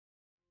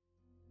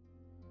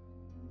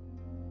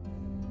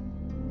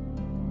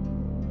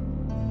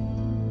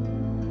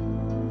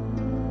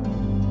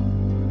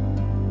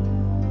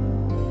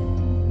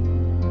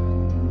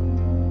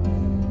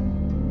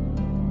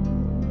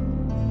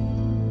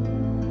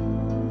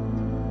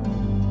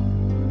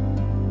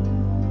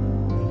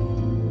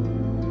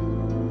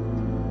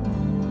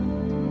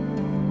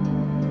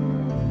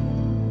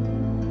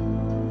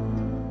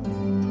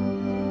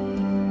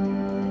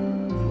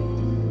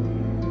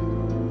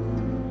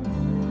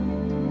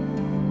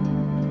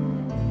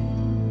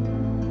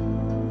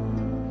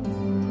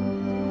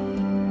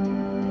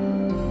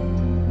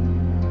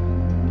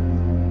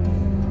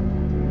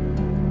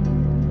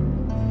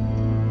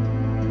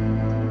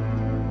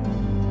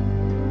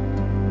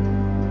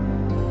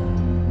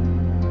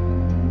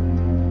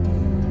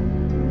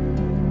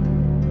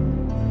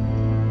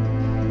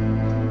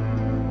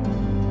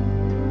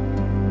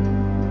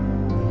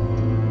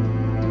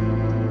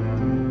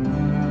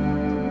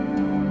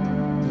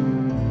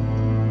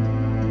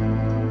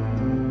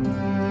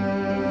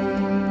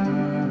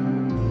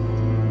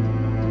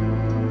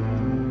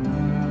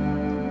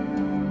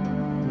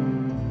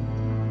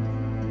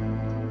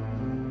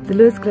The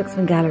Lewis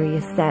Glucksman Gallery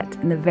is set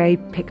in the very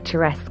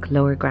picturesque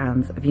lower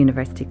grounds of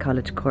University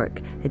College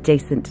Cork,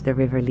 adjacent to the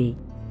River Lee.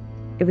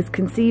 It was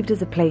conceived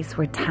as a place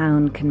where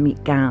town can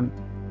meet gown,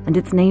 and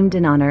it's named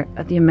in honour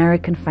of the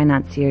American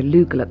financier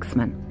Lou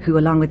Glucksman, who,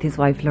 along with his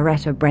wife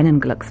Loretta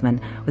Brennan Glucksman,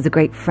 was a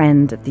great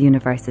friend of the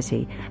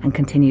university and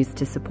continues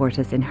to support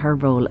us in her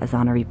role as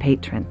Honorary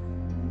Patron.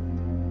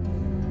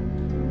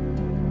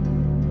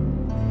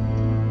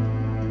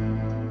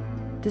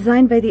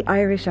 Designed by the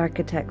Irish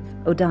architects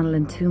O'Donnell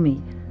and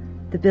Toomey,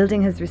 the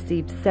building has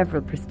received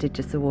several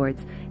prestigious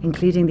awards,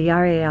 including the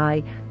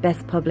RAI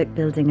Best Public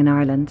Building in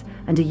Ireland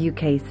and a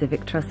UK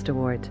Civic Trust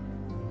Award.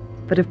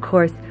 But of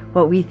course,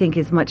 what we think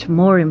is much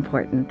more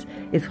important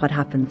is what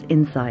happens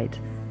inside.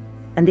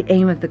 And the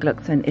aim of the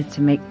Glucksman is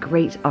to make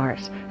great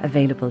art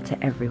available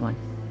to everyone.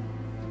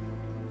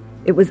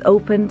 It was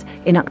opened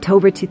in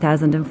October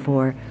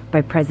 2004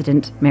 by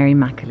President Mary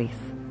McAleese.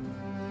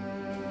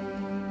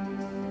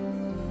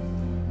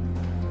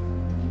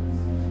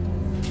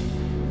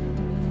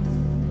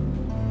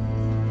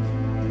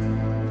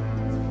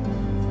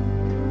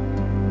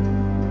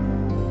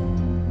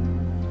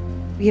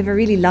 We have a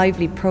really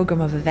lively programme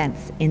of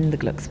events in the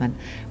Glucksman.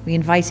 We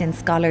invite in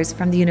scholars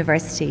from the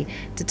university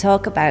to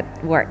talk about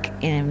work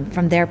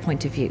from their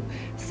point of view,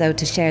 so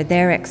to share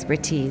their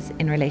expertise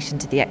in relation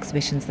to the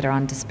exhibitions that are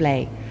on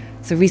display.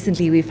 So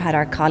recently we've had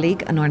our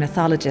colleague, an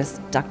ornithologist,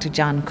 Dr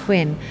John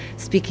Quinn,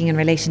 speaking in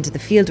relation to the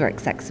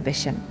Fieldworks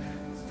exhibition.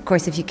 Of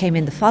course, if you came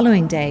in the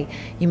following day,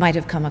 you might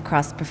have come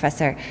across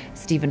Professor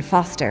Stephen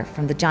Foster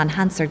from the John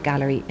Hansard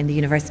Gallery in the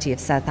University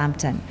of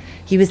Southampton.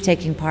 He was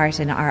taking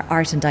part in our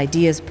Art and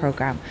Ideas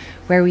programme,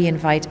 where we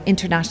invite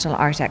international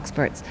art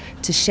experts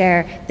to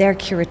share their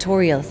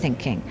curatorial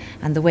thinking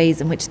and the ways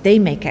in which they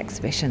make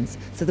exhibitions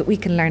so that we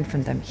can learn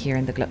from them here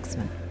in the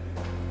Glucksman.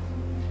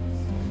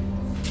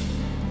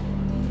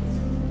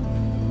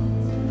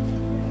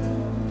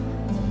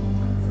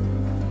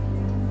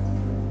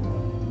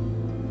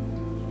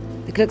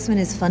 The Glucksman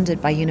is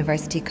funded by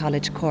University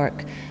College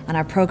Cork, and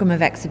our programme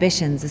of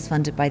exhibitions is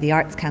funded by the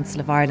Arts Council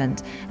of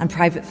Ireland and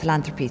private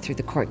philanthropy through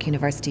the Cork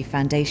University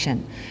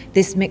Foundation.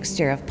 This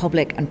mixture of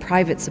public and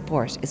private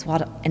support is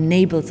what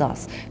enables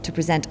us to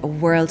present a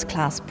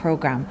world-class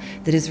programme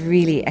that is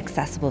really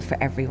accessible for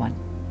everyone.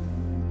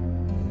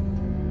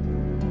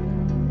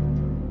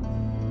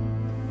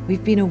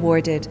 We've been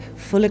awarded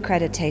full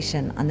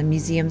accreditation on the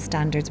Museum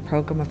Standards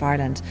Programme of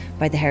Ireland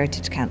by the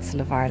Heritage Council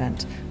of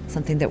Ireland,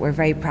 something that we're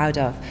very proud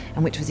of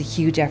and which was a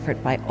huge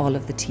effort by all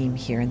of the team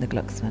here in the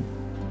Glucksman.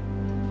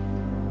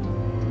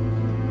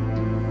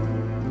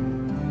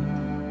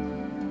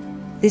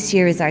 This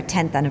year is our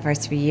 10th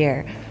anniversary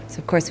year, so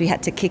of course we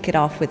had to kick it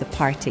off with a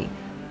party.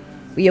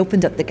 We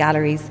opened up the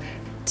galleries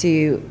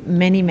to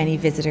many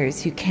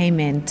visitors who came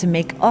in to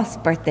make us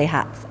birthday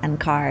hats and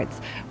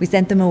cards. We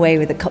sent them away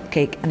with a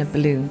cupcake and a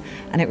balloon,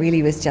 and it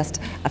really was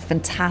just a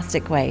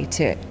fantastic way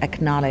to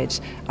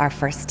acknowledge our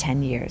first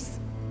 10 years.